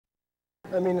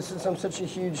I mean, since I'm such a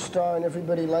huge star and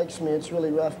everybody likes me, it's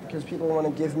really rough because people want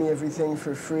to give me everything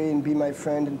for free and be my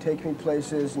friend and take me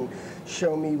places and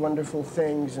show me wonderful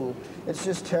things, and it's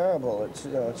just terrible. It's,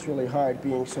 you know, it's really hard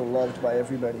being so loved by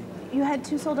everybody. You had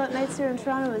 2 sold-out nights here in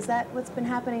Toronto. Is that what's been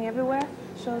happening everywhere?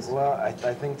 Shows? Well, I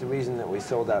think the reason that we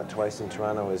sold out twice in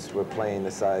Toronto is we're playing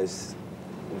the size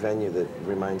venue that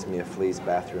reminds me of Flea's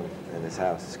bathroom in his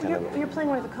house. It's kind You're playing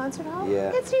where, the concert hall?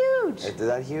 Yeah. It's huge. Is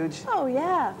that huge? Oh,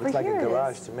 yeah. Looks like a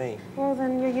garage to me. Well,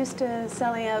 then you're used to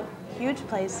selling out huge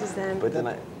places then. But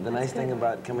the nice thing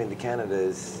about coming to Canada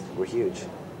is we're huge.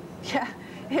 Yeah,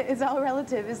 it's all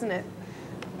relative, isn't it?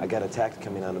 I got attacked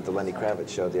coming out of the Lenny Kravitz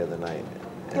show the other night.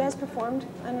 You guys performed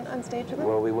on stage with him?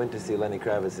 Well, we went to see Lenny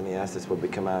Kravitz, and he asked us would we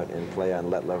come out and play on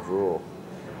Let Love Rule.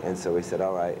 And so we said,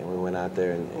 all right, and we went out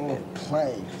there and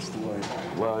play is the word.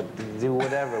 Well, do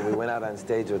whatever. We went out on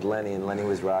stage with Lenny, and Lenny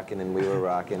was rocking, and we were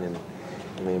rocking, and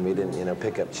I mean, we didn't, you know,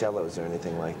 pick up cellos or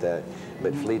anything like that.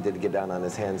 But Flea did get down on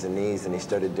his hands and knees, and he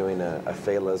started doing a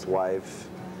Fela's Wife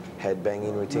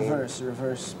head-banging routine.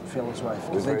 Reverse Fela's Wife.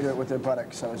 Because they do it with their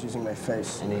buttocks. I was using my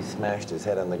face. And he smashed his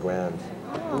head on the ground.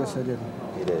 Oh. Yes, I did.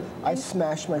 He did. I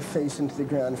smashed my face into the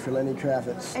ground for Lenny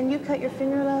Kravitz. And you cut your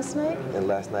finger last night? And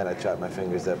last night I chopped my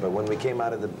fingers up. But when we came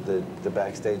out of the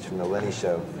backstage from the Lenny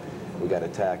show, we got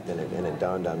attacked, and it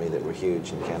dawned on me that we're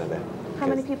huge in Canada. How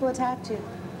many people attacked you?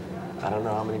 I don't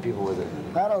know. How many people was it?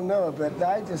 I don't know, but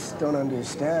I just don't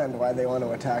understand why they want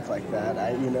to attack like that.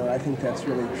 I think that's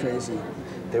really crazy.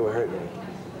 They were hurting me.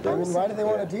 I mean, why do they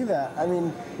want to do that? I mean,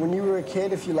 when you were a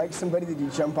kid, if you liked somebody, did you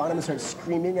jump on them and start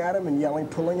screaming at them and yelling,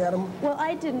 pulling at them? Well,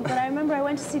 I didn't, but I remember I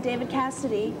went to see David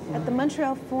Cassidy at the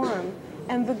Montreal Forum,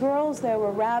 and the girls there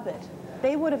were rabid.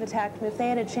 They would have attacked him if they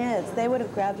had a chance. They would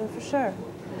have grabbed him for sure.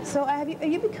 So are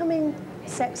you becoming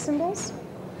sex symbols?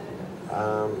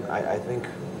 I think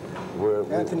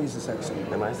Anthony's a sex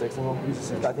symbol. Am I a sex symbol? He's a sex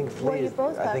symbol. I think Flea Well, you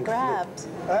both got grabbed.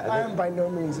 I am by no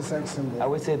means a sex symbol. I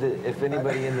would say that if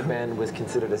anybody in the band was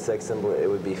considered a sex symbol, it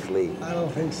would be Flea. I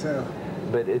don't think so.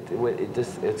 But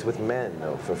it's with men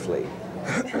though for Flea.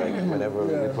 Like whenever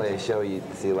we play a show, you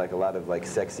see like a lot of like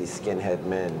sexy skinhead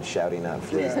men shouting out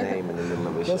Flea's name in the middle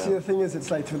of the show. Well, see, the thing is,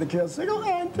 it's like for the girls, like, oh,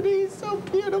 Anthony's so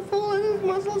beautiful, and his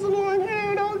muscles and long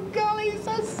hair, and oh golly, he's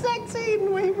so sexy, and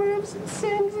the way he moves and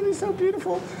sings, and he's so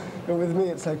beautiful. And with me,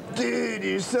 it's like, dude,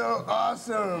 you're so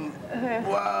awesome.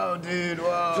 Wow, dude,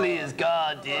 wow. Flea is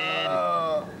God, dude.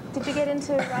 Wow. Did you get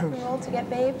into rock and roll to get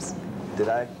babes? Did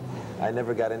I? I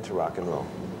never got into rock and roll.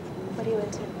 What are you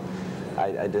into?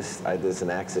 There's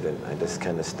an accident. I just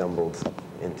kind of stumbled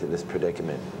into this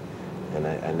predicament, and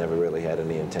I never really had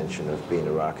any intention of being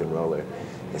a rock and roller.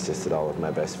 It's just that all of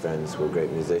my best friends were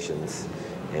great musicians,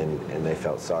 and they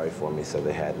felt sorry for me, so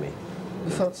they had me. We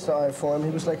felt sorry for him.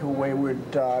 He was like a wayward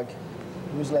dog.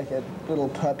 He was like a little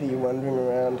puppy wandering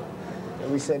around.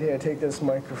 And we said, here, take this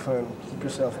microphone, keep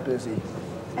yourself busy.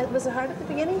 And was it hard at the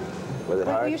beginning? Was it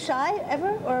hard? Were you shy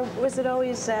ever, or was it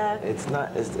always? It's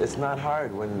not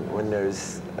hard when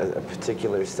there's a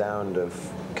particular sound of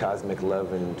cosmic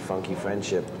love and funky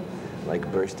friendship, like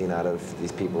bursting out of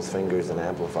these people's fingers and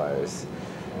amplifiers.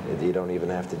 You don't even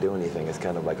have to do anything. It's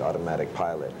kind of like automatic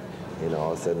pilot. You know,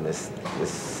 all of a sudden this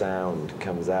sound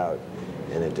comes out,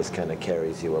 and it just kind of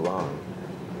carries you along,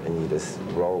 and you just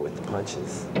roll with the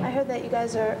punches. I heard that you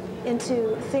guys are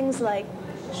into things like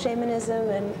shamanism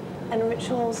and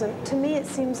rituals, and to me it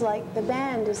seems like the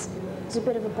band is a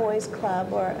bit of a boys'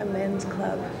 club or a men's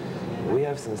club. We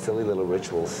have some silly little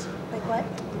rituals. Like what?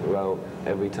 Well,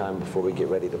 every time before we get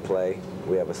ready to play,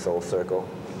 we have a soul circle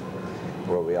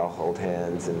where we all hold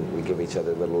hands and we give each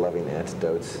other little loving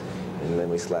antidotes, and then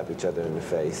we slap each other in the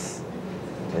face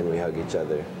and we hug each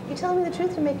other. You telling me the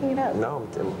truth or making it up? No,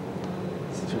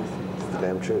 it's the truth. It's the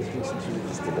damn truth.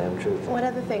 It's the damn truth. What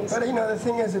other things? But you know, the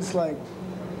thing is, it's like,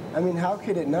 I mean, how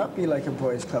could it not be like a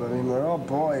boys' club? I mean, we're all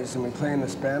boys, and we play in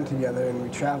this band together, and we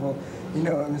travel. You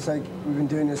know, and it's like we've been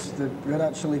doing this. The Red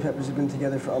Hot Chili Peppers have been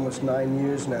together for almost 9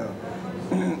 years now,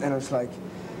 and it's like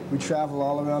we travel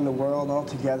all around the world all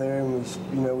together, and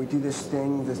we do this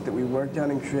thing that we worked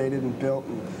on and created and built,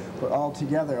 and we're all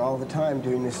together all the time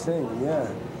doing this thing. And yeah,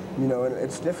 you know, and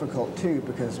it's difficult too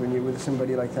because when you're with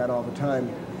somebody like that all the time.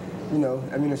 You know,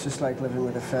 I mean, it's just like living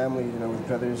with a family, you know, with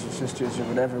brothers or sisters or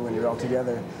whatever, when you're all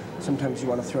together. Sometimes you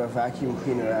want to throw a vacuum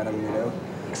cleaner at them, you know.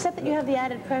 Except that you have the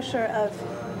added pressure of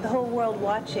the whole world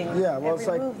watching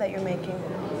every move that you're making.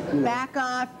 Back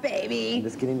off, baby. I'm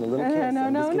just getting a little kiss.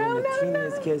 I'm just getting the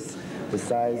teeniest kiss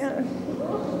besides. Yeah.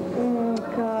 Oh,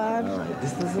 God. All right,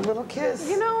 this is a little kiss.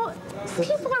 You know,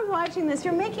 people are watching this.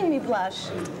 You're making me blush.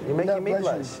 You're making me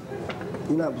blush.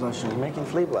 You're not blushing. You're making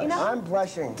Flea blush. You know, I'm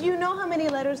blushing. Do you know how many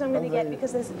letters I'm going to get?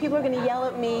 Because people are going to yell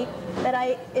at me that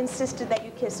I insisted that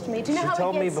you kissed me. Do you know how She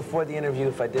told it me gets... before the interview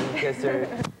if I didn't kiss her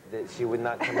that she would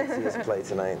not come and see us play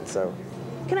tonight. So.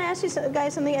 Can I ask you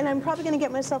guys something? And I'm probably going to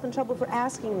get myself in trouble for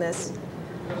asking this.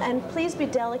 And please be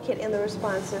delicate in the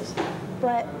responses.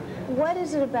 But what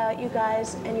is it about you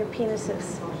guys and your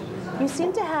penises? You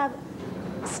seem to have,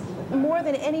 more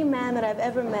than any man that I've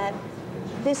ever met,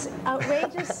 this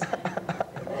outrageous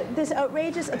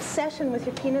obsession with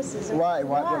your penises. And Why?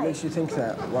 What makes you think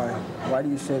that? Why? Why do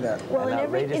you say that? Well, in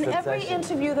every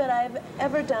interview that I've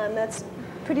ever done, that's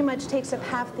pretty much takes up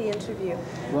half the interview.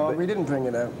 Well, we didn't bring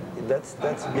it up. That's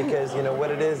because, you know,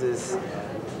 what it is,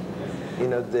 you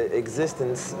know, the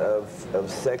existence of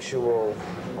sexual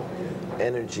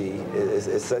energy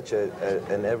is such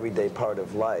an everyday part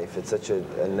of life. It's such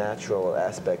a natural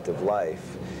aspect of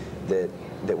life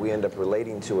that we end up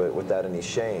relating to it without any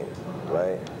shame,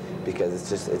 right?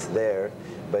 Because it's there,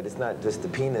 but it's not just the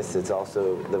penis, it's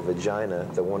also the vagina,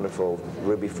 the wonderful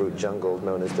ruby fruit jungle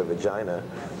known as the vagina.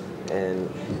 And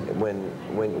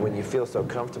when you feel so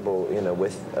comfortable, you know,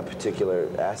 with a particular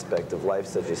aspect of life,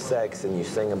 such as sex, and you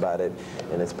sing about it,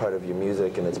 and it's part of your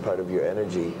music, and it's part of your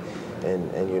energy,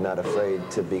 and you're not afraid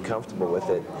to be comfortable with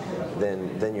it,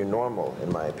 then you're normal,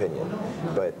 in my opinion.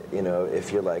 But, you know,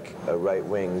 if you're like a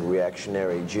right-wing,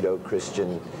 reactionary,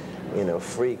 Judeo-Christian, you know,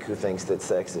 freak who thinks that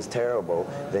sex is terrible,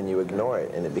 then you ignore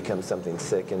it, and it becomes something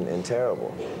sick and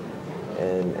terrible.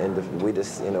 And we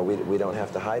just, you know, we don't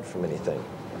have to hide from anything.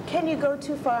 Can you go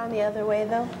too far on the other way,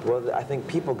 though? Well, I think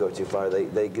people go too far.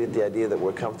 They get the idea that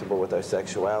we're comfortable with our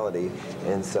sexuality,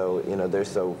 and so, you know, they're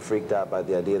so freaked out by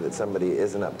the idea that somebody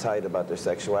isn't uptight about their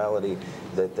sexuality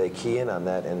that they key in on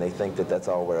that and they think that that's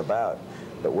all we're about.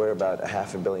 But we're about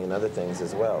 500 million other things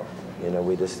as well. You know,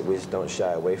 we just don't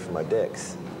shy away from our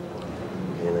dicks,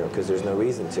 you know, because there's no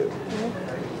reason to.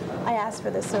 Mm-hmm. I asked for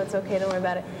this, so it's okay. Don't worry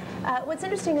about it. What's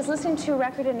interesting is listening to your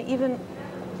record and even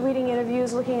reading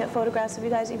interviews, looking at photographs of you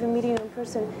guys, even meeting you in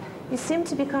person, you seem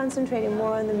to be concentrating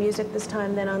more on the music this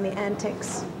time than on the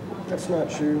antics. That's not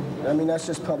true. I mean, that's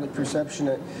just public perception.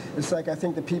 It's like I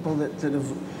think the people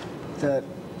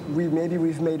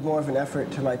we've made more of an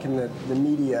effort to, like, in the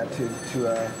media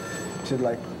to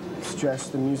like stress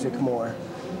the music more,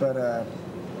 but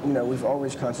you know, we've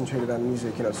always concentrated on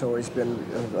music. You know, it's always been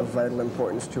of vital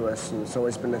importance to us, and it's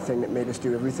always been the thing that made us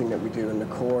do everything that we do, and the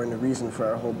core and the reason for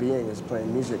our whole being is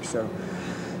playing music. So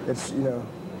it's, you know,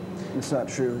 it's not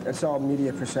true. It's all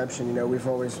media perception. You know,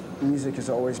 music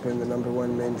has always been the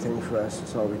 #1 main thing for us.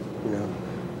 It's all you know,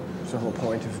 it's the whole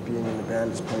point of being in the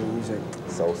band is playing music.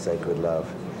 Soul Sacred Love.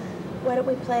 Why don't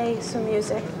we play some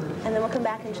music, and then we'll come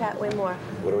back and chat way more.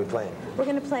 What are we playing? We're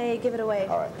going to play Give It Away.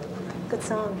 All right. Good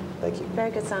song. Thank you.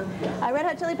 Very good song. Red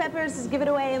Hot Chili Peppers is Give It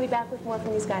Away, and we'll be back with more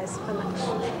from these guys. How much?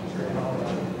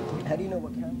 How do you know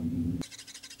what camera?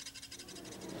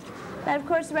 And of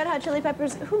course, Red Hot Chili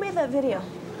Peppers. Who made that video?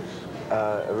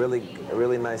 A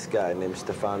really nice guy named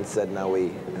Stéphane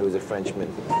Sednaoui, who's a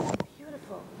Frenchman.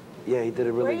 Beautiful. Yeah, he did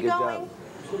a really good job.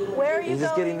 Where are you He's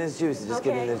just going? getting his juice. He's just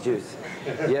getting his juice.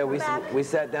 Yeah, we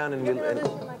sat down and You're going to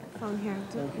lose your microphone here.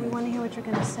 We want to hear what you're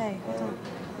going to say. Hold on.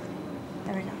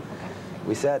 There we go. Okay.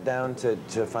 We sat down to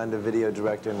find a video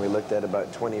director, and we looked at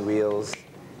about 20 reels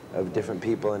of different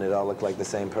people, and it all looked like the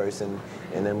same person.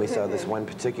 And then we saw this one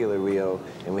particular reel,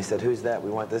 and we said, "Who's that?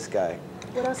 We want this guy."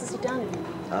 What else has he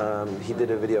done? He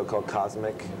did a video called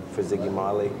Cosmic for Ziggy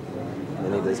Marley,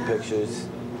 and he does pictures.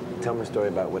 Tell me a story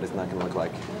about what it's not going to look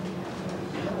like.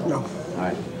 No. All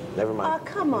right. Never mind. Oh,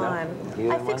 come on.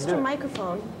 No? I fixed your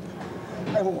microphone.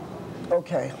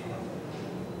 Okay.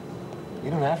 You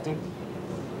don't have to.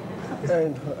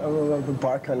 And I will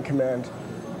bark on command.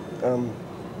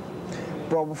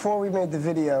 Well, before we made the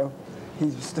video,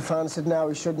 Stéphane said, "Now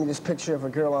he showed me this picture of a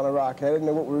girl on a rock." And I didn't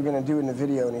know what we were going to do in the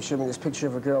video, and he showed me this picture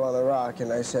of a girl on a rock.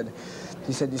 And he said,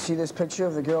 "You see this picture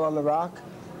of the girl on the rock?"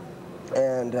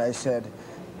 And I said,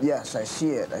 "Yes, I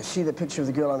see it. I see the picture of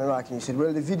the girl on the rock." And he said,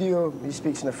 "Well, the video," he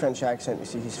speaks in a French accent, you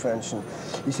see, he's French, and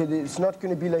he said, "It's not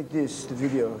going to be like this, the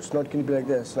video. It's not going to be like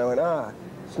this." And I went,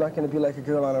 it's not going to be like a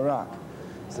girl on a rock.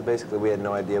 So basically, we had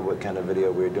no idea what kind of video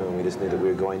we were doing. We just knew that we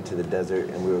were going to the desert,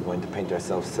 and we were going to paint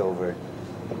ourselves silver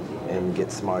and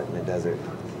get smart in the desert.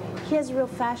 He has a real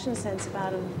fashion sense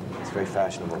about him. It's very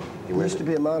fashionable. He used to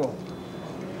be a model.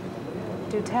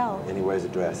 Do tell. And he wears a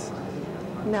dress.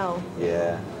 No.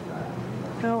 Yeah.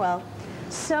 Oh, well.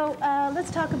 So let's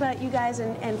talk about you guys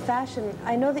and fashion.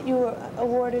 I know that you were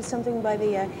awarded something by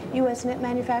the U.S. knit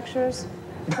manufacturers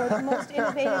for the most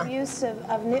innovative use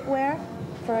of knitwear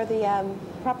for the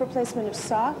proper placement of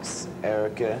socks.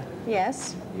 Erica,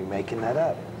 Yes. you making that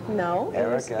up? No.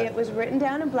 Erica. It was written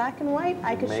down in black and white.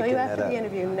 I could show you after the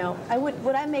interview. No.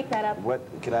 Would I make that up?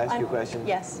 Could I ask you a question?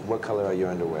 Yes. What color are your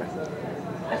underwear?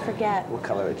 I forget. What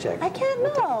color are check? I can't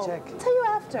We'll know. take a check. I'll tell you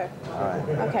after. All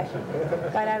right.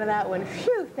 Okay. Got out of that one.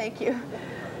 Phew, thank you.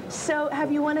 So,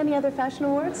 have you won any other fashion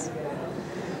awards?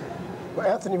 Well,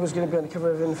 Anthony was going to be on the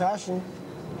cover of In Fashion.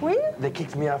 Were you? They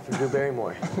kicked me off for Drew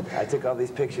Barrymore. I took all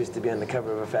these pictures to be on the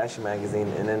cover of a fashion magazine,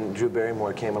 and then Drew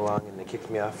Barrymore came along and they kicked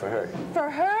me off for her. For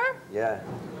her? Yeah.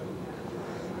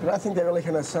 But I think that really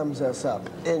kind of sums us up.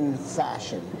 In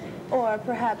fashion. Or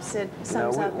perhaps it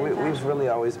sums up in we've fashion. really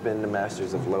always been the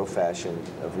masters of low fashion,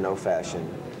 of no fashion,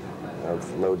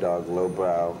 of low dog, low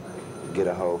brow, get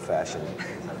a hoe fashion.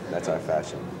 That's our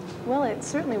fashion. Well, it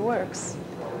certainly works.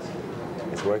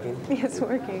 It's working? It's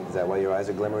working. Is that why your eyes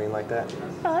are glimmering like that?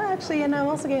 Well, actually, and I'm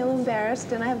also getting a little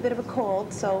embarrassed, and I have a bit of a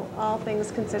cold, so all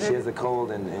things considered. She has a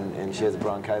cold and she has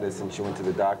bronchitis, and she went to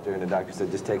the doctor, and the doctor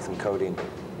said, just take some codeine.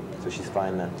 So she's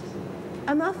fine now.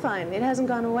 I'm not fine. It hasn't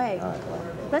gone away. All right, well.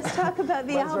 Let's talk about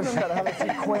the album. Have a few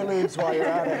Quaaludes while you're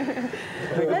at it.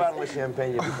 Drink a bottle of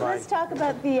champagne, you'll be fine. Let's talk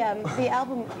about the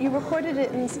album. You recorded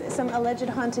it in some alleged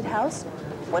haunted house.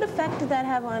 What effect did that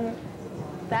have on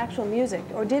the actual music,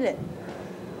 or did it?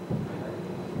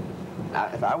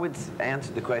 If I would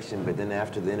answer the question, but then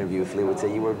after the interview, Flea would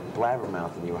say you were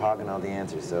blabbermouth and you were hogging all the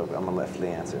answers, so I'm gonna let Flea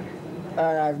answer.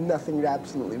 I have nothing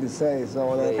absolutely to say, so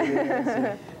I'll let you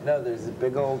answer. No, there's a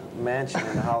big old mansion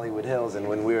in the Hollywood Hills, and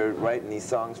when we were writing these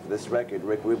songs for this record,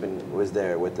 Rick Rubin was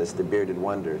there with us, the bearded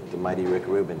wonder, the mighty Rick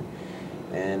Rubin.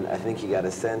 And I think he got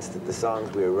a sense that the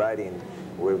songs we were writing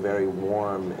were very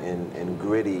warm and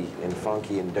gritty and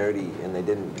funky and dirty, and they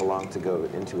didn't belong to go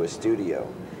into a studio.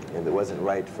 And it wasn't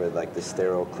right for like the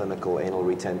sterile, clinical, anal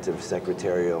retentive,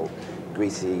 secretarial,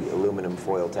 greasy aluminum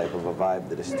foil type of a vibe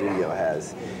that a studio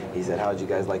has. He said, how'd you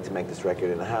guys like to make this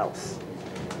record in a house?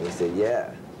 And we said,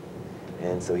 yeah.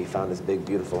 And so he found this big,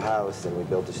 beautiful house, and we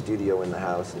built a studio in the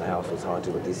house, and the house was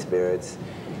haunted with these spirits.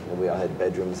 And we all had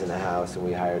bedrooms in the house, and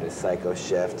we hired a psycho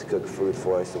chef to cook food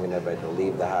for us, and we never had to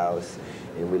leave the house.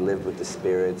 And we lived with the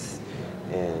spirits.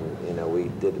 And you know, we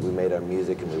made our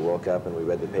music, and we woke up and we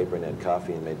read the paper and had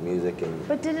coffee and made music. And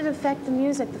But did it affect the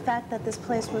music? The fact that this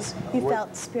place was, you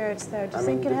felt spirits there. Do you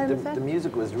think it had an effect? The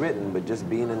music was written, but just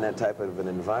being in that type of an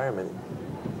environment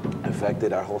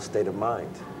affected our whole state of mind.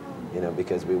 You know,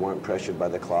 because we weren't pressured by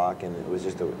the clock, and it was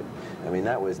just I mean,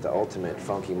 that was the ultimate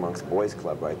Funky Monks Boys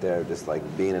Club right there. Just like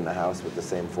being in the house with the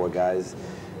same 4 guys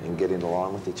and getting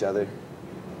along with each other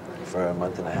for a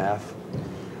month and a half.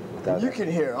 You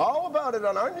can hear all about it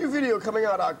on our new video coming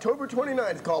out October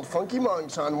 29th called Funky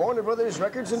Monks on Warner Brothers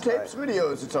Records and Tapes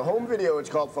Videos. It's a home video.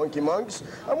 It's called Funky Monks,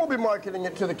 and we'll be marketing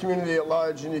it to the community at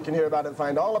large, and you can hear about it and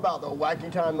find all about the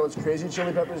wacky time those crazy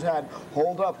Chili Peppers had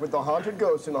holed up with the haunted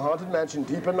ghost in a haunted mansion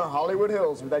deep in the Hollywood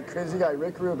Hills with that crazy guy,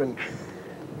 Rick Rubin.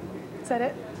 Is that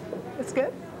it? It's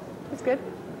good? It's good?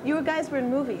 You guys were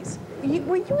in movies.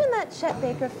 Were you in that Chet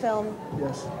Baker film?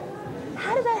 Yes.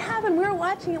 How did that happen? We were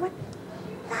watching it.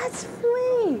 That's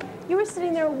Flea. You were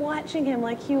sitting there watching him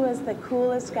like he was the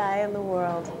coolest guy in the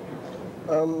world.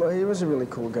 Well, he was a really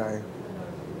cool guy.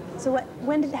 So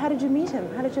how did you meet him?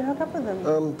 How did you hook up with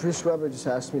him? Bruce Weber just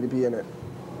asked me to be in it.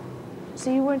 So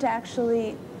you weren't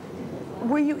actually,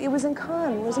 were you, it was in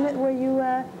Cannes, wasn't it? Were you,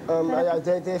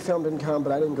 they filmed in Cannes,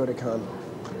 but I didn't go to Cannes.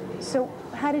 So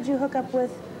how did you hook up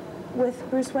with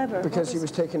Bruce Weber? Because he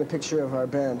was taking a picture of our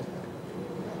band.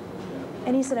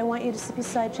 And he said, I want you to sit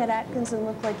beside Chet Atkins and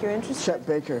look like you're interested? Chet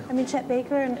Baker. I mean, Chet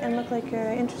Baker and look like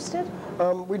you're interested?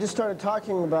 We just started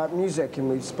talking about music, and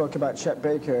we spoke about Chet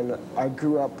Baker, and I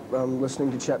grew up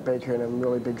listening to Chet Baker, and I'm a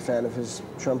really big fan of his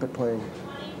trumpet playing.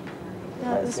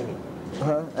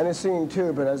 And his singing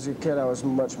too, but as a kid I was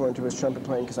much more into his trumpet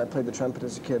playing because I played the trumpet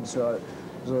as a kid, so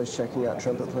I was always checking out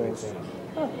trumpet playing.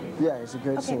 Oh. Yeah, he's a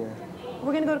great singer.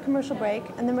 We're going to go to commercial break,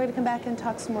 and then we're going to come back and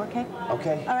talk some more, okay?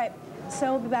 Okay. All right.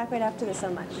 So we'll be back right after this so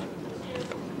much.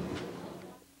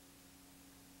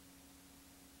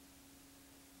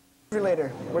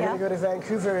 Later. We're going to go to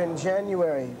Vancouver in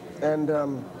January, and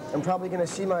I'm probably going to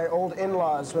see my old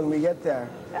in-laws when we get there.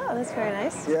 Oh, that's very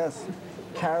nice. Yes.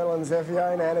 Carolyn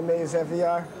Zeviar and Anna Mae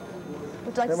Zeviar.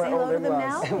 Would you like to say hello to them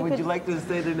now? Would you like to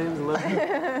say their names a little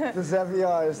bit? The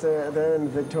Zeviars, they're in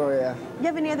Victoria. You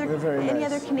have any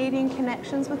other Canadian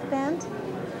connections with the band?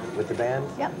 With the band?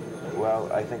 Yep.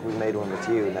 Well, I think we made one with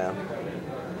you now.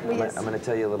 I'm going to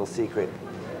tell you a little secret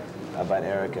about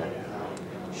Erica.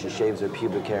 she shaves her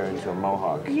pubic hair into a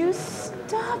mohawk. You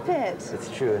stop it. It's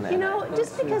true. And You know,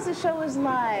 just because the show is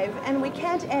live and we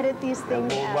can't edit these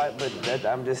things well, out. right, but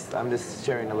I'm just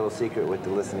sharing a little secret with the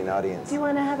listening audience. Do you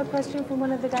want to have a question from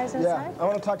one of the guys outside? Yeah, I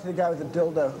want to talk to the guy with the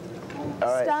dildo. All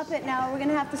right. Stop it now. We're going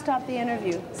to have to stop the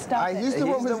interview. Stop it. He's the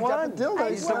one who's got the dildo.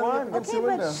 He's the one. Against Okay, the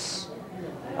window. but shh.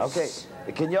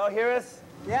 Okay, can y'all hear us?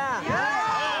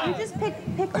 You just pick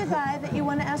the guy that you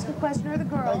want to ask a question, or the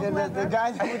girl, Like, the whoever.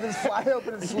 guy with his fly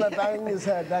open and slip banging his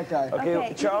head, that guy.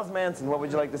 Okay, Charles Manson, what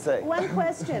would you like to say? One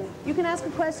question. You can ask a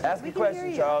question. Ask We a can hear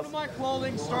question, you. Charles. My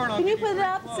clothing store. Can you put it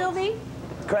up, Sylvie?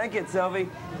 Crank it, Sylvie.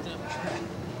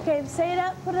 Okay, say it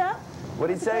up. Put it up. What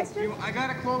did he say? Question? I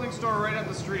got a clothing store right up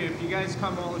the street. If you guys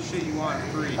come all the shit you want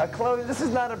free. A clothing. This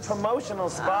is not a promotional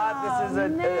spot. Oh, this is a.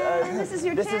 man, this is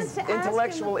your chance to ask him.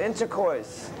 intellectual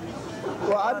intercourse.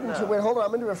 Well, I've been wait, hold on,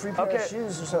 I'm into a free pair Okay. of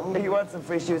shoes or something. You want some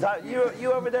free shoes?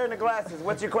 You over there in the glasses.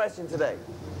 What's your question today?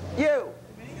 You.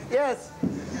 Yes.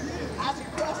 Ask a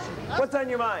question. What's on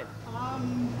your mind?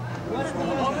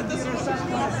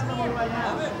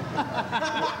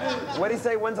 What did he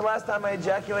say? When's the last time I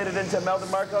ejaculated into Melvin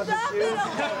Marcos' Stop shoes? it!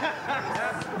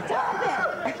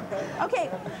 Stop it! Okay,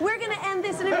 we're going to end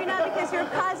this interview now because you're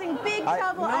causing big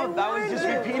trouble. I No, I was just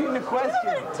warned you. repeating the question.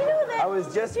 Do you know that? I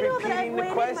was just do you know that repeating the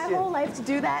I've waited question. my whole life to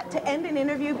do that, to end an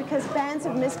interview because fans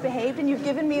have misbehaved, and you've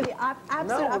given me the absolute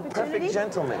No, we're opportunity. perfect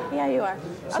gentlemen. Yeah, you are.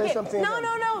 Say Okay, something no, again.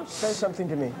 no, no. Say something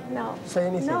to me. No. Say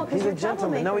anything. No, because He's a you're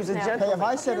gentleman. No, he's a troublemakers now. gentleman. Hey, have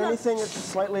I said Okay, look. anything that's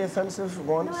slightly offensive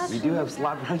once? No, You do have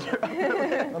slop on your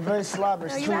arm. I'm very slobber.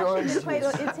 No, It's you three actually orange just wait.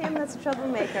 juice. It's him that's a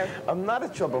troublemaker. I'm not a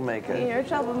troublemaker. You're a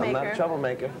troublemaker. I'm not a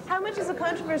troublemaker. How much does the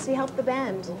controversy help the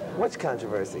band? What's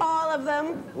controversy? All of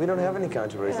them. We don't have any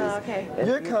controversies. Oh, okay.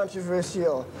 You're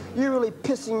controversial. You're really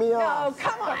pissing me Oh, off.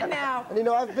 come on now. And you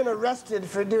know, I've been arrested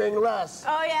for doing less.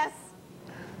 Oh, yes.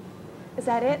 Is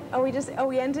that it? Are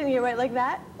we ending you right like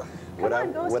that? Come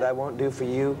on, go. What I won't do for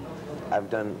you, I've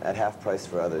done at half price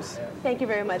for others. Thank you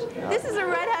very much. This is a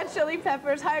Red Hot Chili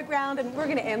Peppers High Ground, and we're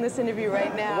going to end this interview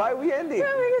right now. Why are we ending? No,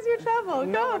 because you're trouble.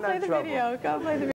 No, Go we're play not the trouble. video. Go play the video.